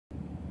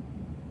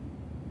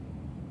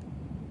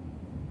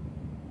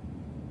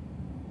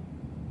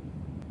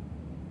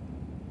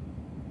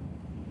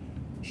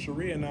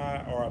Cherie and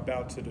I are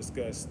about to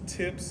discuss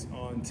tips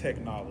on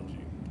technology.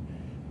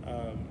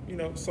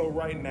 So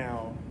right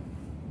now,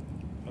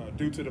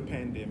 due to the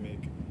pandemic,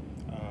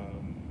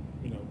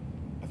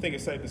 I think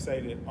it's safe to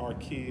say that our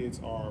kids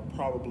are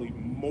probably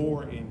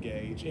more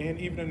engaged, and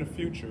even in the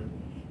future,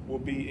 will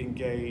be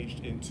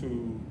engaged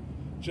into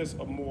just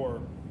a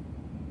more.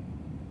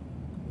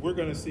 We're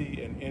going to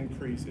see an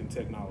increase in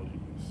technology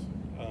use.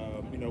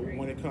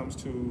 When it comes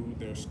to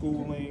their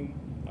schooling,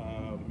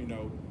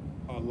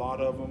 a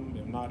lot of them,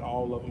 if not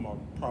all of them, are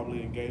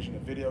probably engaged in the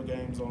video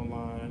games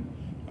online.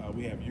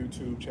 We have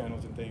YouTube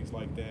channels and things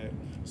like that.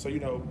 So,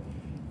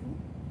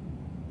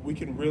 we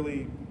can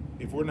really,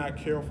 if we're not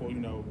careful,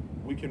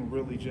 we can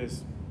really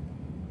just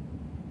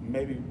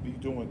maybe be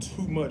doing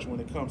too much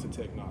when it comes to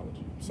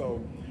technology.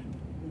 So,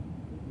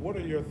 what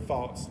are your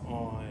thoughts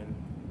on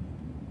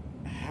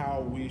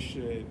how we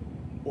should,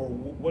 or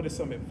what is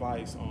some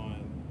advice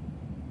on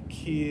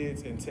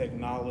kids and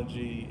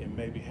technology, and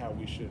maybe how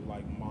we should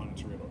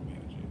monitor it or manage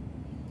it?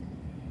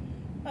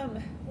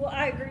 Well,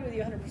 I agree with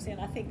you 100%.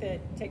 I think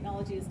that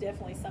technology is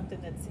definitely something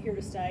that's here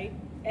to stay,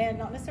 and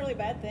not necessarily a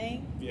bad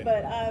thing. Yeah.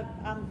 But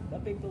I'm a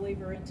big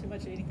believer in too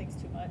much of anything's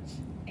too much,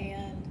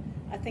 and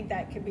I think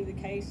that could be the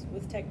case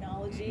with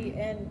technology,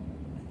 and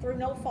through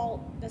no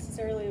fault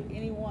necessarily of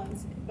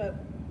anyone's, but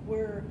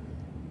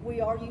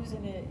we are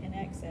using it in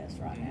excess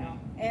right now,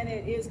 and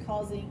it is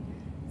causing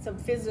some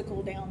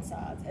physical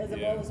downsides as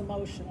well as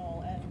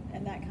emotional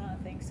and that kind of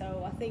thing.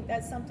 So I think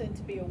that's something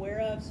to be aware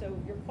of. So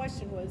your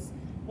question was,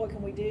 what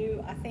can we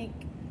do? I think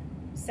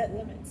set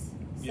limits.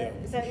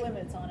 Set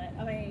limits on it.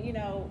 I mean,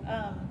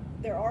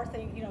 there are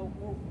things,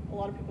 a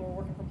lot of people are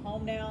working from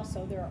home now,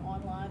 so they're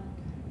online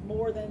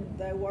more than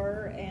they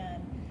were,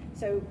 and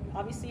so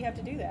obviously you have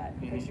to do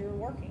that because you're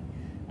working.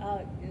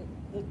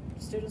 The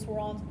students were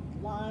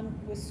online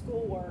with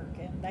schoolwork,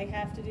 and they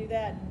have to do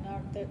that, and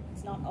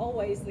that's not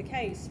always the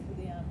case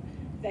for them.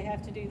 They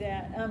have to do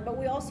that, but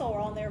we also are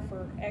on there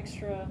for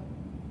extra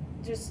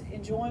just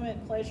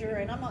enjoyment, pleasure,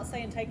 and I'm not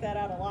saying take that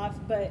out of life,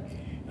 but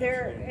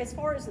as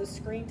far as the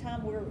screen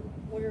time,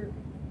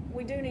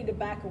 we do need to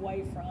back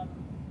away from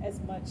as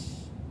much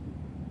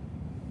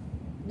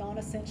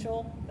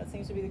non-essential, that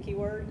seems to be the key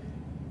word,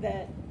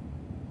 that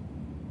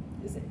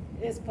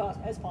is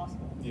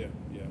possible. Yeah.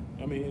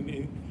 I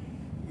mean,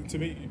 to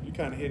me, you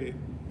kind of hit it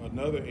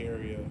another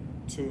area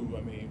too.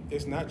 I mean,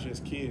 it's not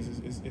just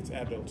kids; it's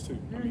adults too.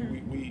 I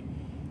mean,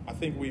 I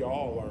think we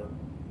all are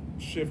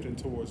shifting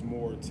towards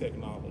more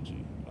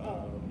technology.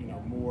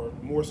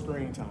 More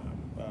screen time.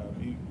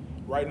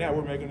 Right now,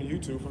 we're making a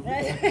YouTube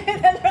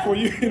for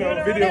you,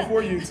 video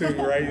for YouTube,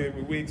 right?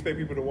 We expect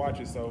people to watch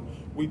it, so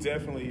we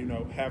definitely,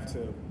 have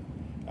to.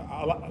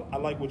 I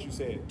like what you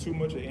said. Too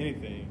much of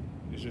anything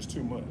is just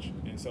too much,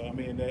 and so I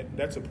mean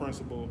that's a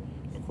principle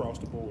across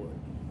the board.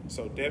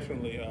 So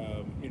definitely,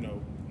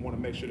 want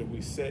to make sure that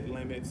we set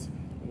limits.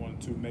 Want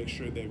to make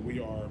sure that we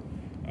are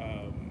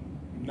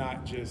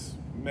not just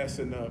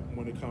messing up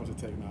when it comes to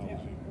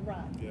technology.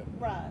 Right. Yeah.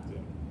 Right.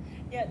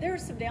 Yeah, there are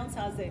some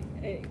downsides that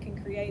it can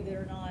create that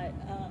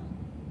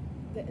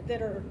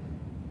are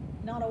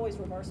not always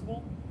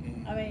reversible.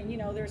 I mean,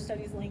 there are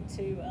studies linked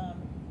to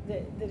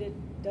that it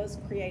does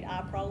create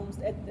eye problems.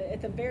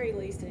 At the very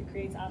least, it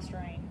creates eye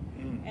strain,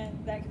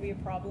 and that can be a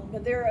problem.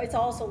 But it's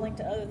also linked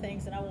to other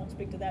things, and I won't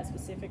speak to that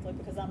specifically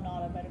because I'm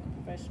not a medical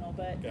professional.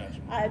 But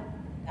gotcha.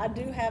 I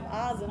do have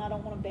eyes, and I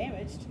don't want them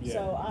damaged. Yeah,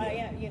 so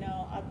I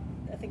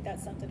think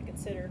that's something to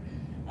consider.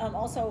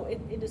 Also,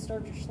 it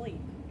disturbs your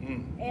sleep.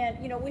 And,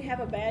 we have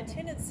a bad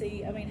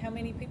tendency. I mean, how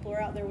many people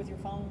are out there with your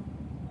phone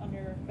on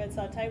your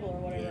bedside table or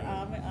whatever?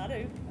 Yeah. I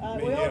do.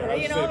 We all do.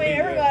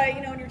 Everybody,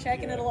 and you're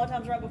checking it a lot of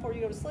times right before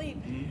you go to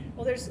sleep.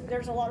 Well,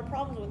 there's a lot of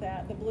problems with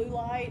that. The blue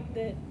light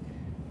that,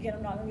 again,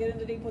 I'm not going to get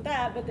into deep with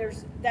that, but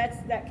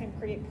that can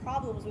create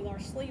problems with our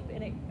sleep,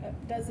 and it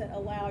doesn't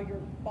allow your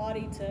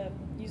body to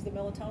use the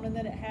melatonin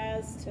that it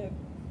has to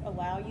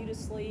allow you to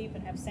sleep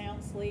and have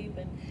sound sleep.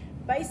 And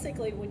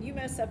basically, when you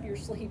mess up your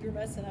sleep, you're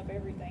messing up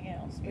everything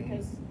else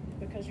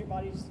because your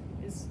body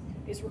is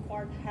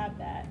required to have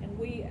that. And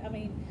we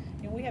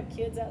have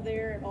kids out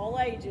there of all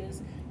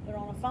ages. They're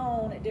on a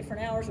phone at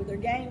different hours, or they're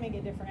gaming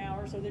at different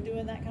hours, or they're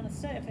doing that kind of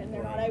stuff, and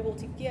they're not able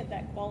to get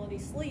that quality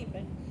sleep.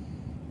 And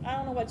I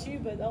don't know about you,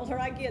 but the older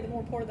I get, the more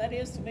important that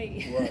is to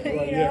me. Right,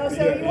 you want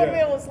to be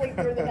able to sleep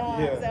through the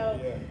night.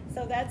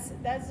 So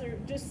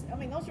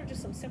those are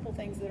just some simple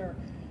things that are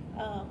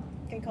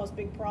can cause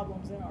big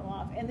problems in our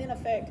life, and then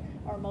affect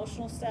our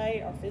emotional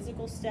state, our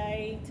physical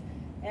state,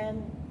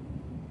 and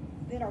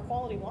then our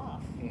quality of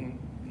life.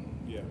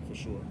 Yeah, for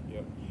sure.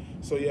 Yeah.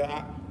 So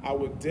I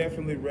would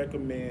definitely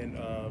recommend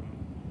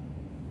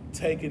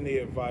taking the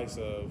advice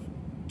of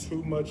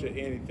too much of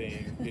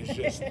anything is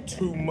just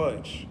too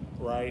much,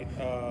 right?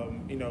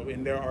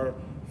 And there are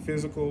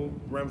physical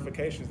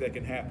ramifications that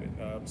can happen.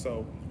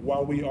 So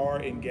while we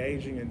are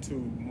engaging into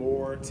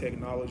more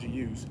technology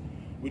use,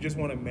 we just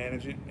want to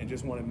manage it and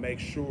just want to make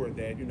sure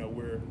that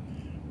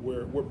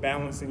we're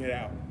balancing it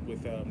out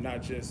with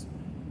not just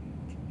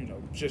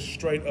just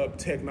straight up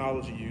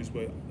technology use,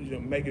 but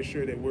making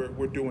sure that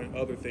we're doing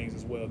other things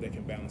as well that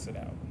can balance it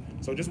out.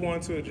 So just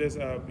wanted to just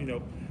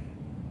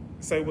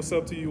say what's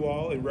up to you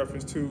all in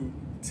reference to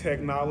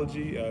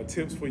technology,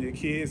 tips for your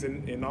kids,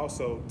 and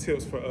also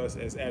tips for us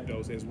as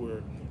adults as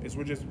we're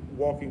just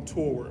walking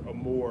toward a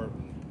more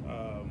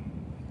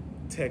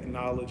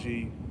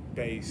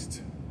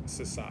technology-based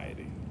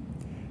society.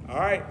 All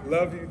right,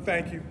 love you,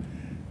 thank you,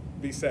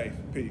 be safe,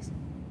 peace.